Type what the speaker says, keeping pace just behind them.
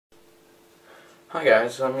Hi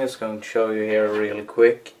guys, I'm just going to show you here really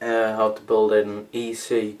quick how to build an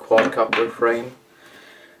easy quadcopter frame.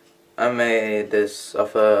 I made this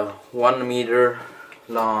of a 1 meter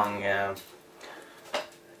long, I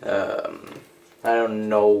don't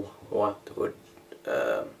know what wood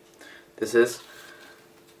this is,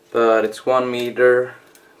 but it's 1 meter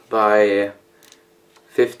by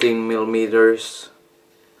 15 millimeters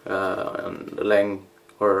on the length,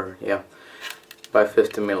 or yeah, by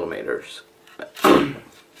 50 millimeters.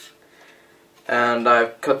 And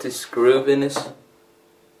I've cut this groove in this,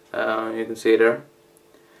 you can see there,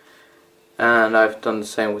 and I've done the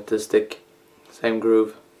same with the stick, same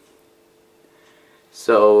groove,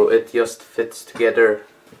 so it just fits together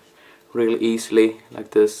really easily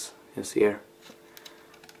like this. You see here,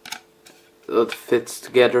 it fits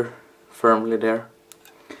together firmly there.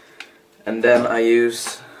 And then I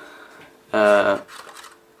use a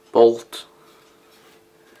bolt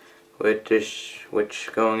which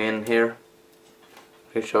going in here.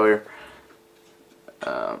 Let me show you.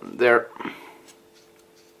 There,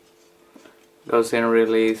 goes in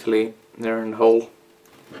really easily there in the hole.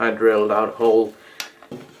 I drilled out a hole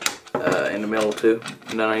in the middle too,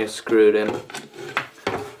 and then I just screw it in.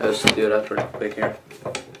 Let's do that really quick here.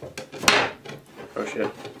 Oh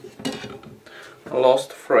shit, I lost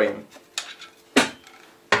the frame.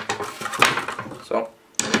 So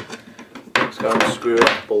let's go and screw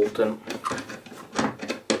that bolt in.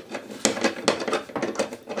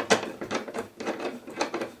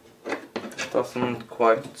 Doesn't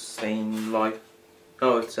quite seem like...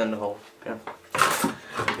 oh, it's in the hole. Yeah,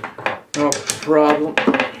 no problem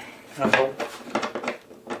at all.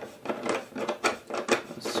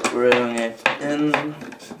 Screwing it in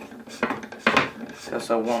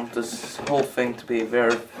because I want this whole thing to be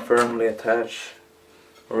very firmly attached,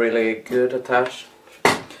 really good attached.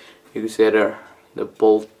 You can see there the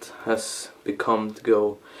bolt has become to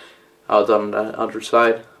go out on the other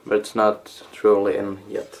side, but it's not truly in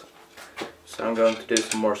yet. So I'm going to do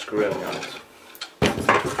some more screwing on it.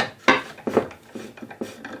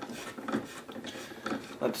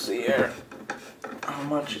 Let's see here how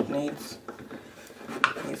much it needs.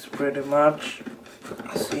 It needs pretty much.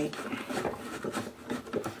 Let's see.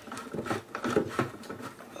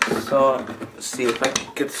 So let's see if I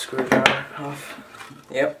can get the screwdriver off.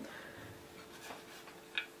 Yep.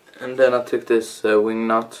 And then I took this wing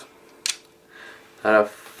nut that I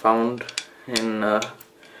found in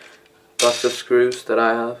bunch of screws that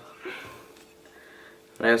I have,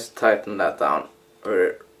 and I just tighten that down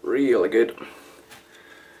really good.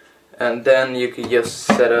 And then you can just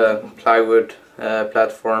set a plywood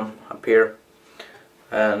platform up here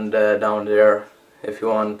and down there if you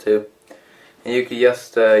want to, and you can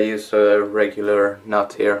just use a regular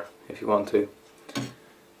nut here if you want to.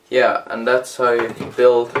 Yeah, and that's how you can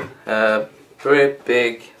build a pretty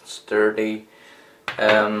big, sturdy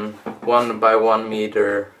 1 by 1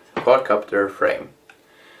 meter quadcopter frame.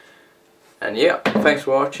 And yeah, thanks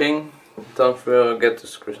for watching. Don't forget to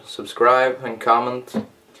subscribe and comment.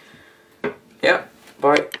 Yeah,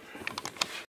 bye.